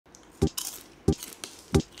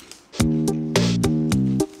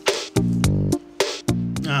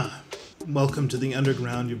Welcome to the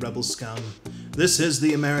underground, you rebel scum. This is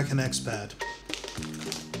the American expat.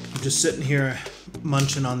 I'm just sitting here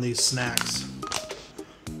munching on these snacks,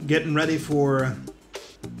 getting ready for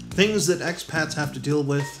things that expats have to deal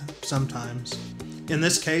with sometimes. In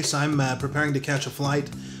this case, I'm preparing to catch a flight.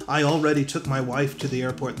 I already took my wife to the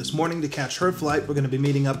airport this morning to catch her flight. We're going to be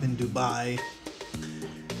meeting up in Dubai.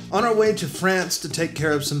 On our way to France to take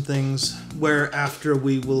care of some things, whereafter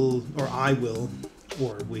we will, or I will,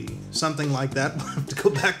 or we, something like that, we'll have to go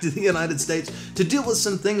back to the United States to deal with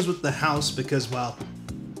some things with the house because, well,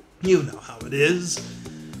 you know how it is.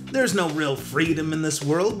 There's no real freedom in this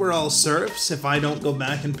world. We're all serfs. If I don't go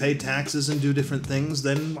back and pay taxes and do different things,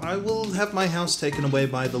 then I will have my house taken away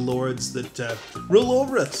by the lords that rule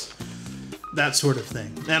over us. That sort of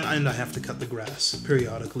thing. And I have to cut the grass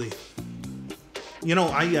periodically. You know,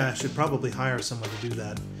 I should probably hire someone to do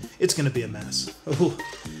that. It's going to be a mess. Ooh.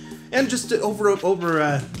 And just to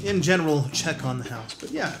in general, check on the house.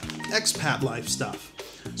 But yeah, expat life stuff.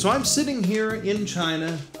 So I'm sitting here in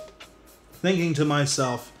China thinking to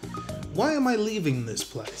myself, why am I leaving this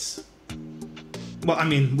place? Well, I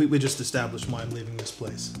mean, we just established why I'm leaving this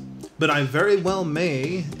place. But I very well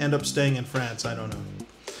may end up staying in France, I don't know.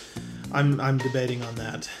 I'm debating on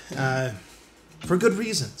that. For good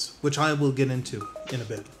reasons, which I will get into in a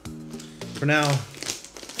bit. For now,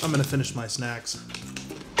 I'm gonna finish my snacks.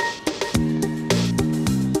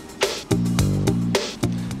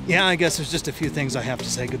 Yeah, I guess there's just a few things I have to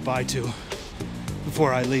say goodbye to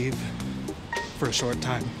before I leave for a short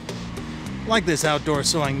time. Like this outdoor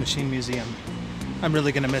sewing machine museum. I'm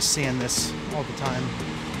really gonna miss seeing this all the time.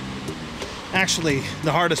 Actually,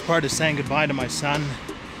 the hardest part is saying goodbye to my son.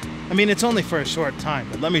 I mean, it's only for a short time,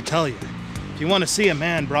 but let me tell you, if you want to see a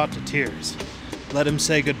man brought to tears, let him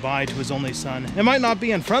say goodbye to his only son. It might not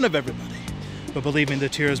be in front of everybody, but believe me, the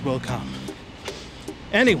tears will come.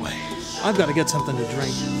 Anyway, I've got to get something to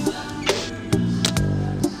drink.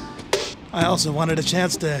 I also wanted a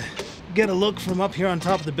chance to get a look from up here on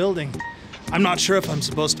top of the building. I'm not sure if I'm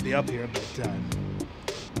supposed to be up here, but,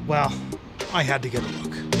 well, I had to get a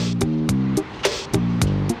look.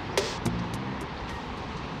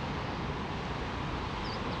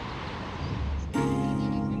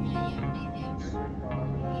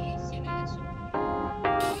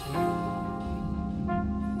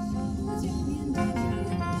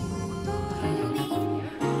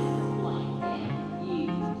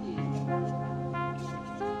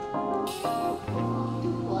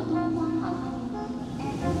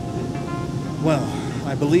 Well,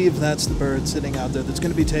 I believe that's the bird sitting out there that's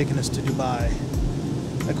going to be taking us to Dubai.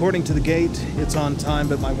 According to the gate, it's on time,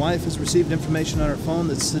 but my wife has received information on her phone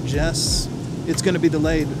that suggests it's going to be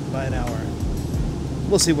delayed by an hour.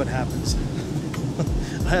 We'll see what happens.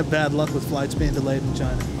 I have bad luck with flights being delayed in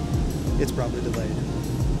China. It's probably delayed.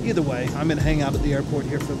 Either way, I'm going to hang out at the airport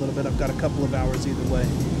here for a little bit. I've got a couple of hours either way.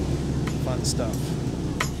 Fun stuff.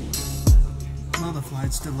 Well, the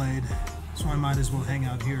flight's delayed, so I might as well hang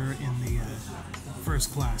out here in the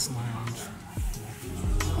first class lounge.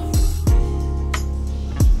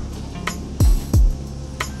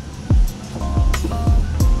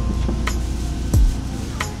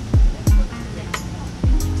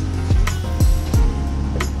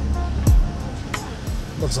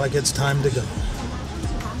 Looks like it's time to go.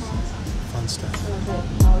 Fun stuff.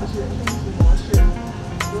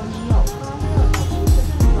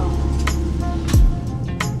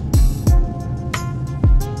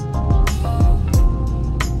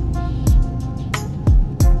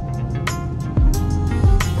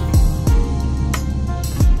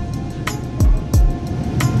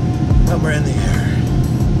 We're in the air.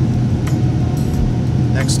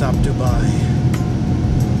 Next stop, Dubai.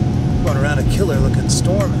 Going around a killer looking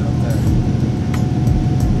storm out there.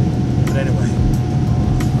 But anyway,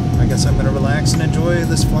 I guess I'm going to relax and enjoy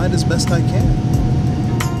this flight as best I can.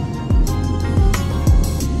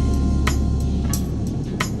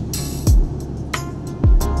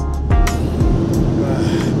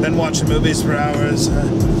 Been watching movies for hours.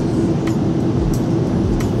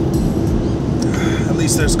 At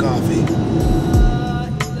least there's coffee.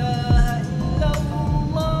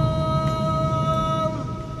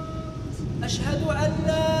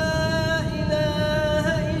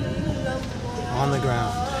 On the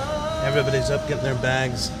ground. Everybody's up getting their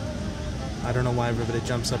bags. I don't know why everybody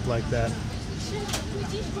jumps up like that.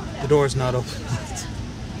 The door's not open.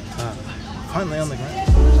 Finally on the ground.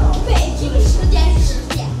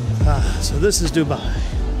 So this is Dubai.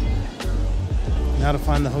 Now to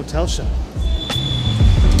find the hotel shuttle.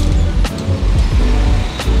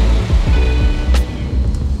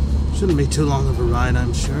 Shouldn't be too long of a ride,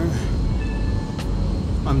 I'm sure.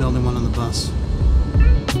 I'm the only one on the bus.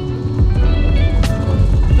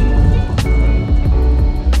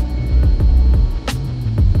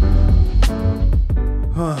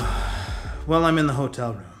 Well, I'm in the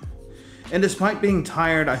hotel room. And despite being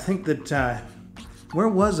tired, I think that, where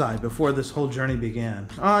was I before this whole journey began?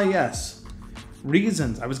 Ah, yes.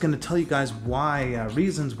 Reasons. I was going to tell you guys why,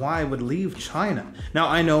 reasons why I would leave China. Now,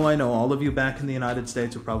 I know, all of you back in the United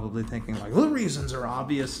States are probably thinking like, well, the reasons are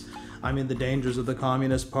obvious. I mean, the dangers of the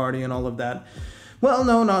Communist Party and all of that. Well,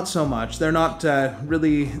 no, not so much. They're not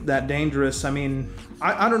really that dangerous. I mean,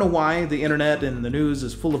 I don't know why the internet and the news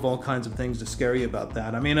is full of all kinds of things to scare you about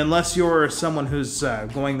that. I mean, unless you're someone who's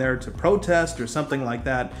going there to protest or something like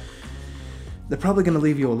that, they're probably going to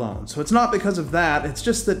leave you alone. So it's not because of that. It's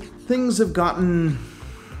just that things have gotten,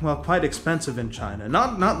 well, quite expensive in China.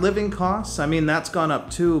 Not living costs. I mean, that's gone up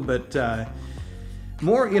too, but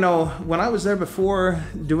more, you know, when I was there before,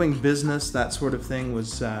 doing business, that sort of thing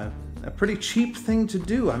was a pretty cheap thing to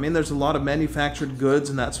do. I mean, there's a lot of manufactured goods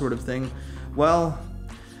and that sort of thing. Well,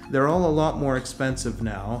 they're all a lot more expensive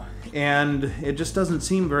now, and it just doesn't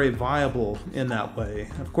seem very viable in that way.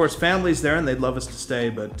 Of course, family's there and they'd love us to stay,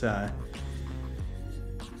 but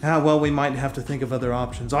well, we might have to think of other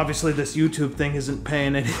options. Obviously, this YouTube thing isn't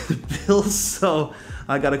paying any of the bills, so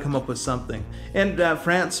I gotta come up with something. And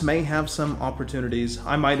France may have some opportunities.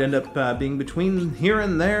 I might end up being between here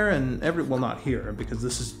and there and well, not here, because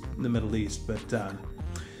this is the Middle East, but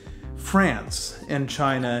France and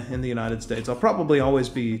China and the United States. I'll probably always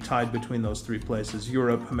be tied between those three places,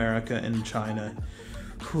 Europe, America, and China.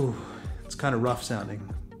 Whew, it's kind of rough sounding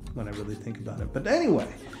when I really think about it. But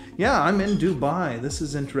anyway, yeah, I'm in Dubai. This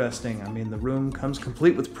is interesting. I mean, the room comes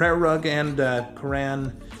complete with prayer rug and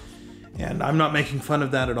Quran, and I'm not making fun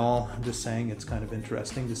of that at all. I'm just saying it's kind of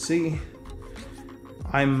interesting to see.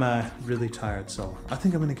 I'm really tired, so I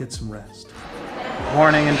think I'm going to get some rest.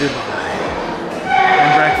 Morning in Dubai.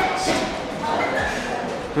 And breakfast.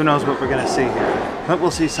 Who knows what we're going to see here, but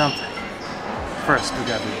we'll see something. First, we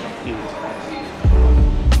got to eat.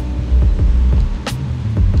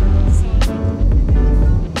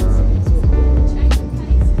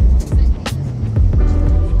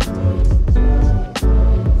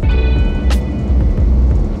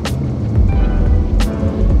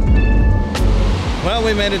 Well,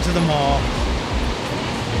 we made it to the mall,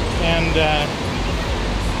 and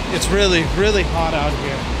it's really, really hot out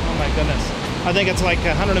here. Oh my goodness. I think it's like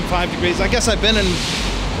 105 degrees. I guess I've been in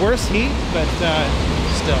worse heat, but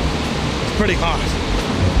still, it's pretty hot.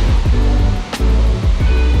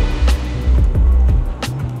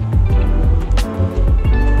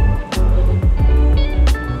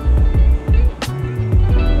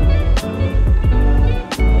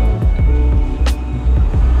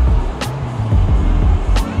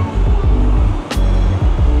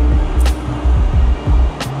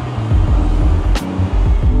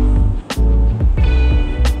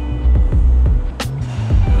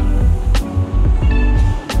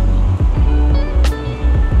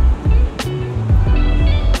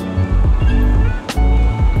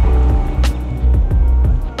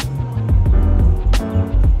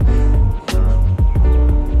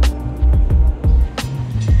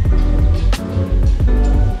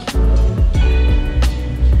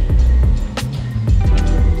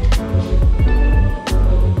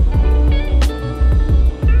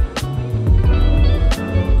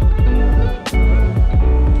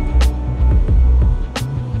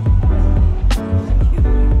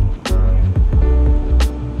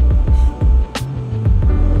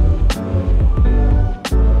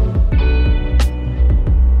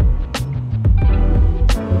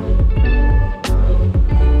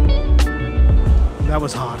 That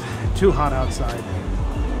was hot, too hot outside.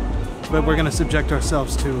 But we're gonna subject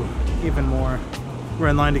ourselves to even more. We're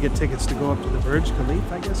in line to get tickets to go up to the Burj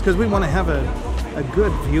Khalifa, I guess, because we want to have a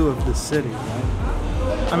good view of the city,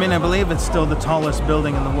 right? I mean, I believe it's still the tallest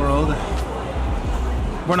building in the world.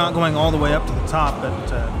 We're not going all the way up to the top,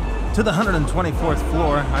 but to the 124th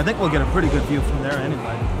floor. I think we'll get a pretty good view from there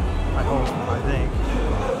anyway. I hope, I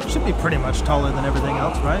think. Should be pretty much taller than everything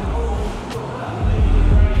else, right?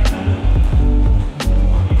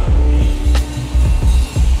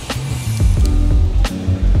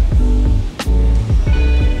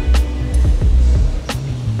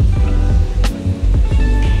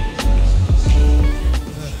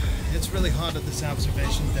 At this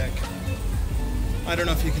observation deck. I don't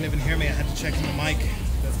know if you can even hear me. I had to check in the mic.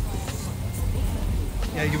 But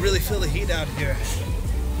yeah, you really feel the heat out here.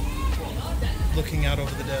 Looking out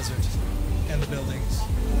over the desert and the buildings.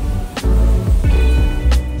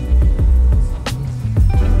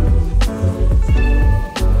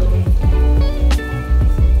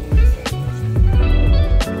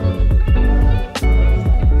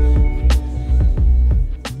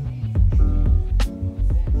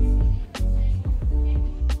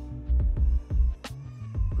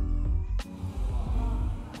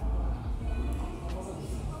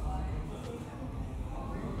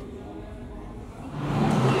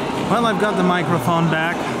 Well, I've got the microphone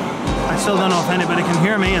back. I still don't know if anybody can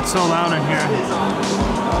hear me. It's so loud in here.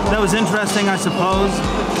 That was interesting, I suppose,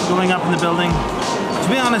 going up in the building. To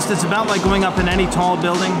be honest, it's about like going up in any tall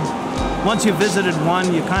building. Once you've visited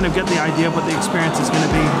one, you kind of get the idea of what the experience is going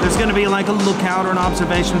to be. There's going to be like a lookout or an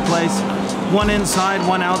observation place. One inside,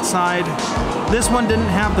 one outside. This one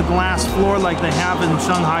didn't have the glass floor like they have in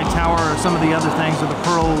Shanghai Tower or some of the other things, or the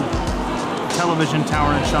Pearl television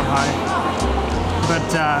tower in Shanghai. But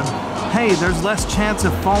hey, there's less chance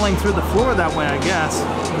of falling through the floor that way, I guess.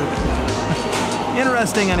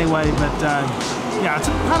 Interesting anyway, but yeah, it's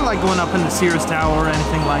kind of like going up in the Sears Tower or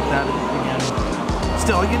anything like that again.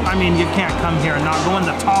 Still, I mean, you can't come here and not go in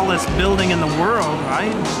the tallest building in the world,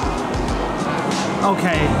 right?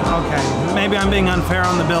 Okay, maybe I'm being unfair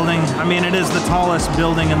on the building. I mean, it is the tallest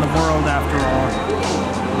building in the world after all.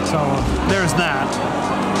 So, there's that.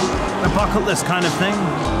 A bucket list kind of thing,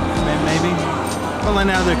 maybe. Well,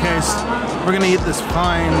 in either case, we're gonna eat this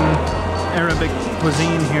fine Arabic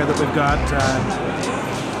cuisine here that we've got.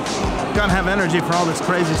 Gotta have energy for all this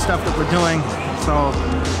crazy stuff that we're doing. So,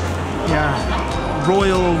 yeah,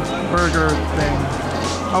 royal burger thing.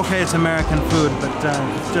 Okay, it's American food, but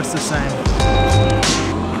it's just the same.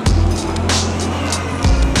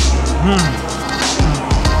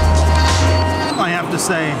 I have to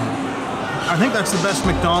say, I think that's the best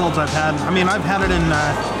McDonald's I've had. I mean, I've had it in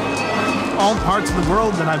all parts of the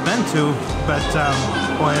world that I've been to, but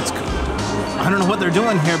boy, I don't know what they're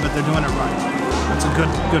doing here, but they're doing it right. It's a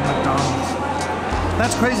good McDonald's.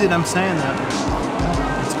 That's crazy that I'm saying that.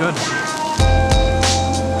 It's good.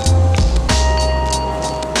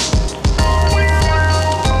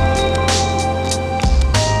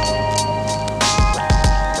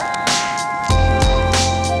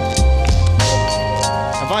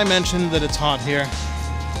 I mentioned that it's hot here.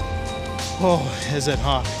 Oh, is it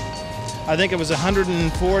hot? I think it was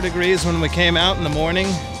 104 degrees when we came out in the morning.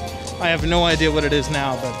 I have no idea what it is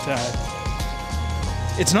now, but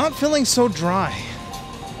it's not feeling so dry.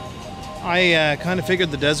 I kind of figured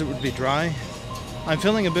the desert would be dry. I'm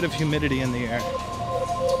feeling a bit of humidity in the air.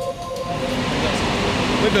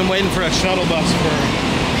 We've been waiting for a shuttle bus for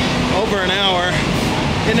over an hour.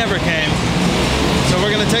 It never came. So we're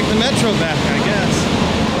gonna take the metro back, I guess.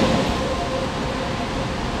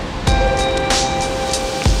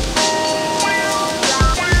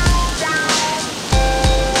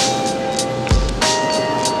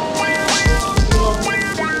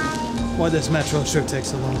 Boy, this metro sure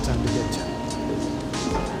takes a long time to get to.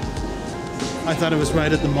 I thought it was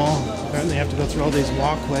right at the mall. Apparently you have to go through all these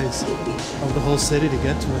walkways of the whole city to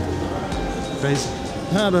get to it. Crazy.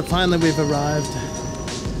 But finally we've arrived.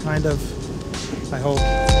 Kind of. I hope.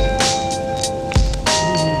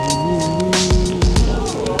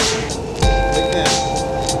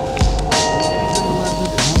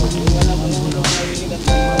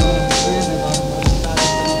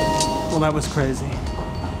 Well, that was crazy.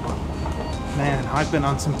 Man, I've been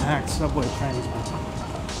on some packed subway trains, but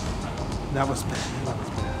that was bad. That was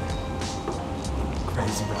bad.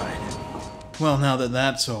 Crazy ride. Well, now that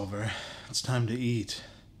that's over, it's time to eat.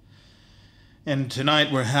 And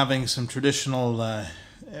tonight we're having some traditional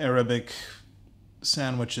Arabic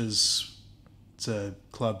sandwiches. It's a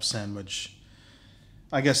club sandwich.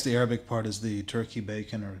 I guess the Arabic part is the turkey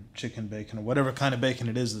bacon or chicken bacon or whatever kind of bacon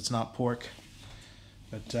it is that's not pork.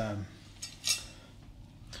 But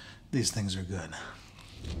these things are good.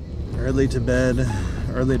 Early to bed,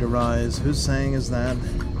 early to rise. Whose saying is that?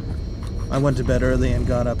 I went to bed early and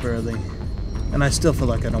got up early. And I still feel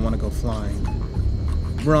like I don't want to go flying.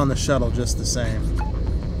 We're on the shuttle just the same.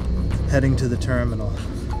 Heading to the terminal.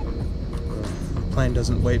 The plane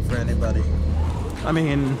doesn't wait for anybody. I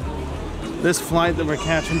mean, this flight that we're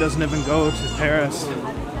catching doesn't even go to Paris.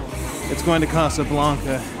 It's going to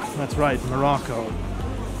Casablanca. That's right, Morocco.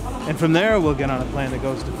 And from there, we'll get on a plane that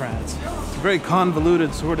goes to France. It's a very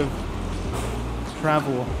convoluted sort of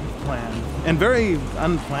travel plan. And very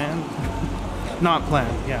unplanned. Not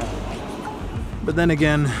planned, yeah. But then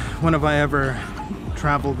again, when have I ever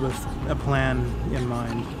traveled with a plan in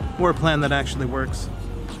mind? Or a plan that actually works?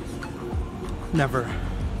 Never.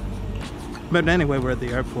 But anyway, we're at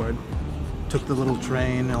the airport. Took the little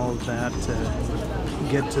train, all of that,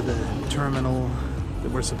 to get to the terminal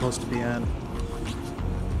that we're supposed to be at.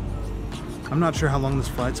 I'm not sure how long this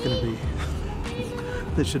flight's gonna be.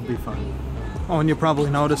 This should be fun. Oh, and you probably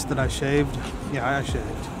noticed that I shaved. Yeah, I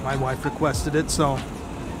shaved. My wife requested it, so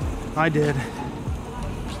I did.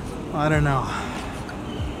 I don't know.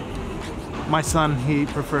 My son, he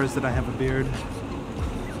prefers that I have a beard.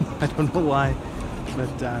 I don't know why,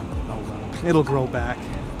 but oh well. It'll grow back.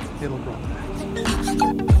 It'll grow back.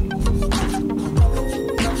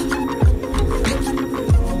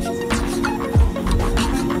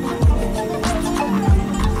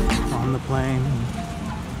 plane.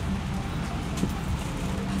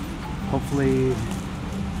 Hopefully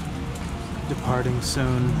departing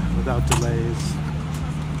soon without delays.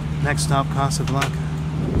 Next stop, Casablanca.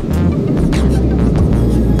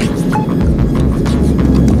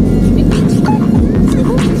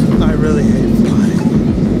 I really hate flying.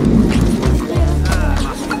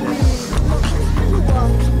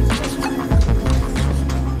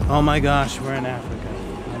 Oh my gosh, we're in Africa.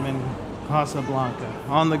 I'm in Casablanca,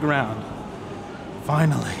 on the ground.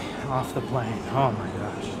 Finally, off the plane. Oh my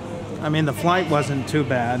gosh. I mean, the flight wasn't too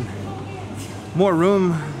bad. More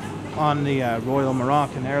room on the Royal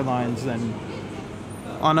Moroccan Airlines than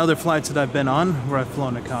on other flights that I've been on where I've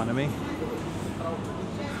flown economy.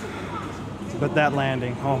 But that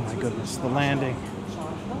landing, oh my goodness, the landing,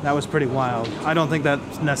 that was pretty wild. I don't think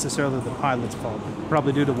that's necessarily the pilot's fault,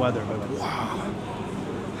 probably due to weather, but wow.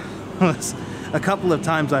 A couple of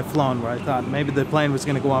times I've flown where I thought maybe the plane was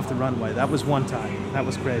going to go off the runway. That was one time. That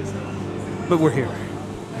was crazy. But we're here.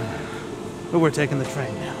 But we're taking the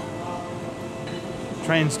train now.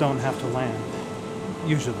 Trains don't have to land.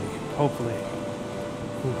 Usually. Hopefully.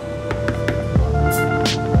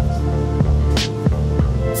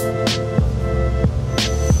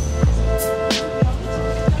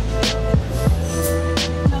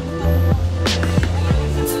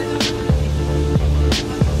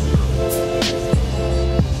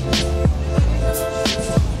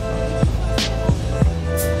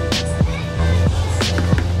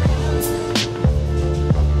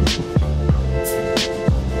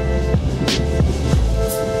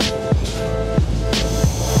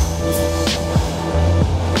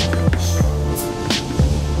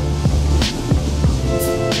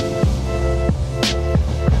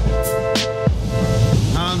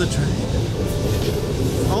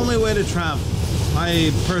 To travel.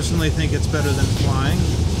 I personally think it's better than flying.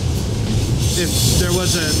 If there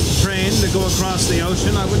was a train to go across the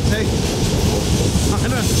ocean, I would take it. I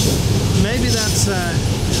don't, maybe that's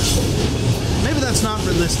not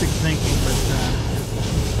realistic thinking, but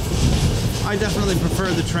I definitely prefer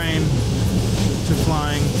the train to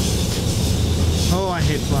flying. Oh, I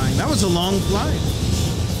hate flying. That was a long flight.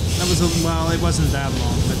 That was well, it wasn't that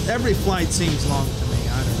long, but every flight seems long to me.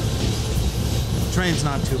 I don't know. Train's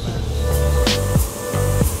not too bad.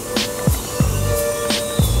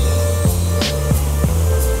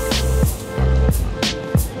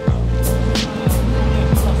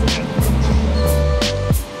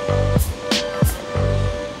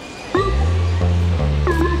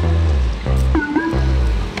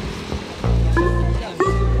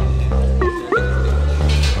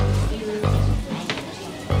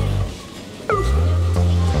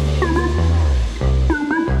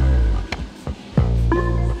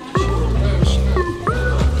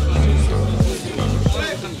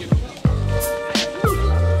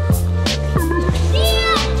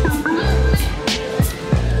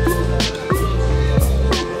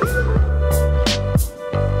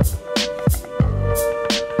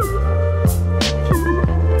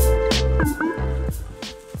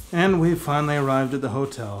 And we finally arrived at the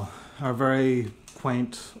hotel, our very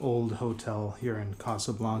quaint old hotel here in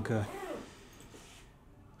Casablanca.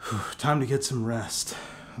 Whew, time to get some rest.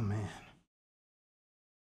 Oh man.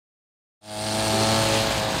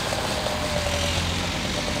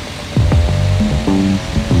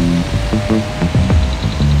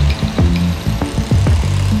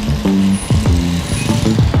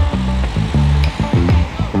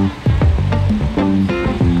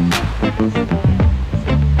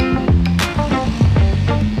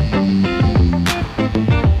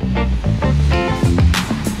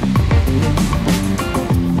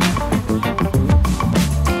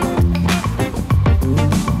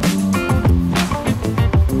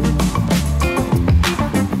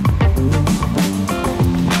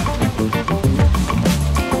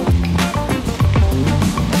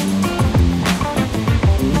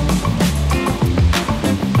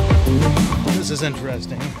 This is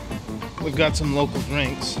interesting. We've got some local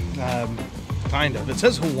drinks, kind of. It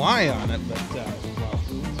says Hawaii on it, but well,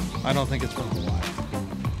 I don't think it's from Hawaii.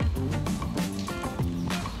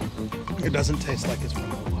 It doesn't taste like it's from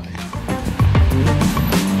Hawaii.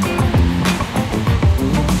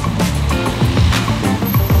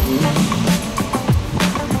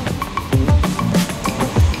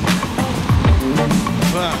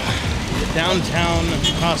 Downtown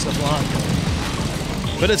Casablanca.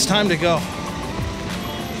 But it's time to go.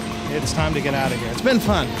 It's time to get out of here. It's been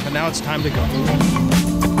fun, but now it's time to go.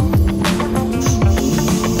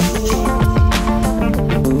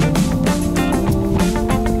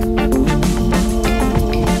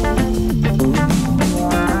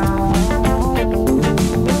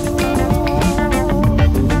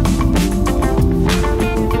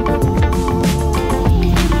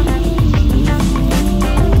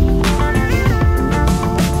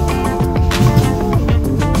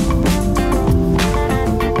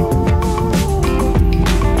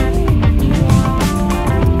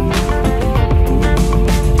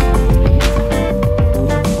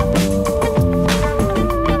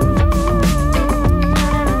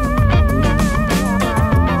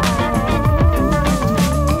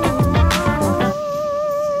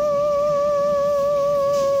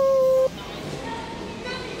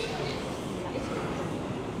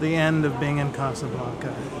 the end of being in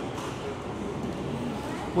Casablanca.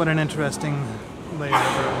 What an interesting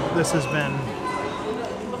layover. This has been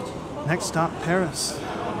next stop Paris.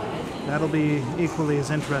 That'll be equally as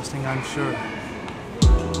interesting, I'm sure.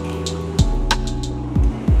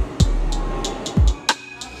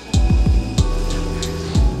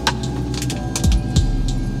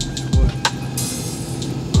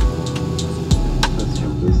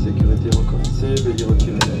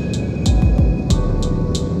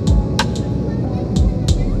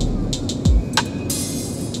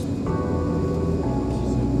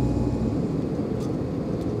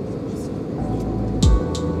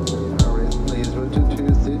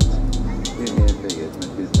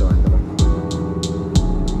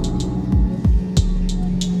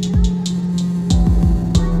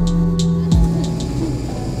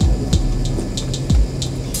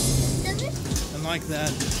 Like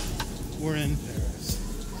that, we're in Paris,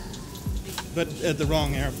 but at the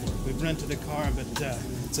wrong airport. We've rented a car, but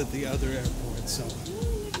it's at the other airport, so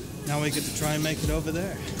now we get to try and make it over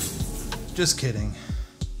there. Just kidding.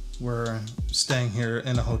 We're staying here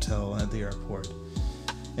in a hotel at the airport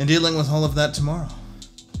and dealing with all of that tomorrow.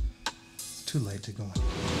 It's too late to go in.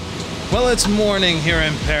 Well, it's morning here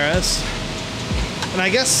in Paris, and I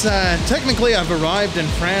guess technically I've arrived in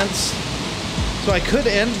France. So I could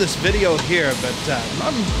end this video here, but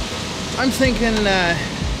I'm thinking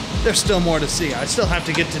there's still more to see. I still have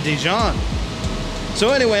to get to Dijon. So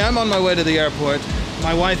anyway, I'm on my way to the airport.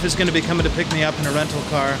 My wife is going to be coming to pick me up in a rental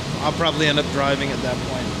car. I'll probably end up driving at that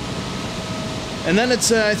point. And then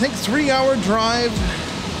it's, I think, 3-hour drive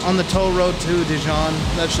on the toll road to Dijon.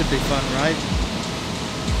 That should be fun, right?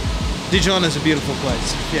 Dijon is a beautiful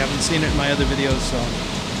place. If you haven't seen it in my other videos, so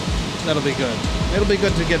that'll be good. It'll be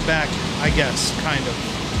good to get back, I guess, kind of.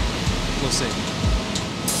 We'll see.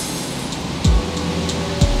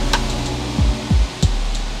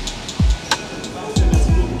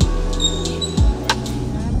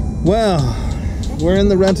 Well, we're in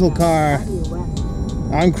the rental car.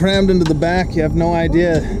 I'm crammed into the back. You have no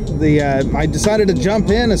idea. I decided to jump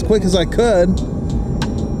in as quick as I could.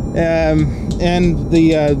 And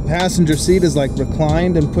the passenger seat is like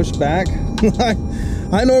reclined and pushed back.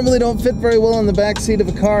 I normally don't fit very well in the back seat of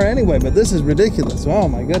a car anyway, but this is ridiculous. Oh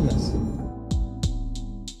my goodness.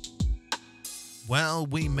 Well,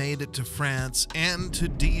 we made it to France and to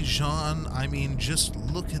Dijon. I mean, just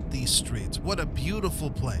look at these streets. What a beautiful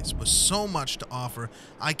place with so much to offer.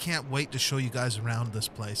 I can't wait to show you guys around this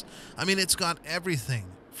place. I mean, it's got everything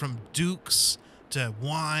from dukes to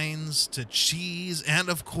wines to cheese and,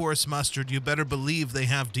 of course, mustard. You better believe they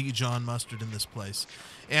have Dijon mustard in this place.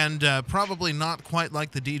 And probably not quite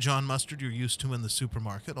like the Dijon mustard you're used to in the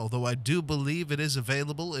supermarket, although I do believe it is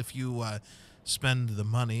available if you spend the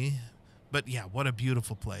money. But yeah, what a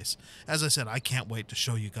beautiful place. As I said, I can't wait to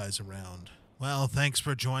show you guys around. Well, thanks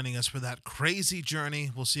for joining us for that crazy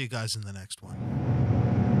journey. We'll see you guys in the next one.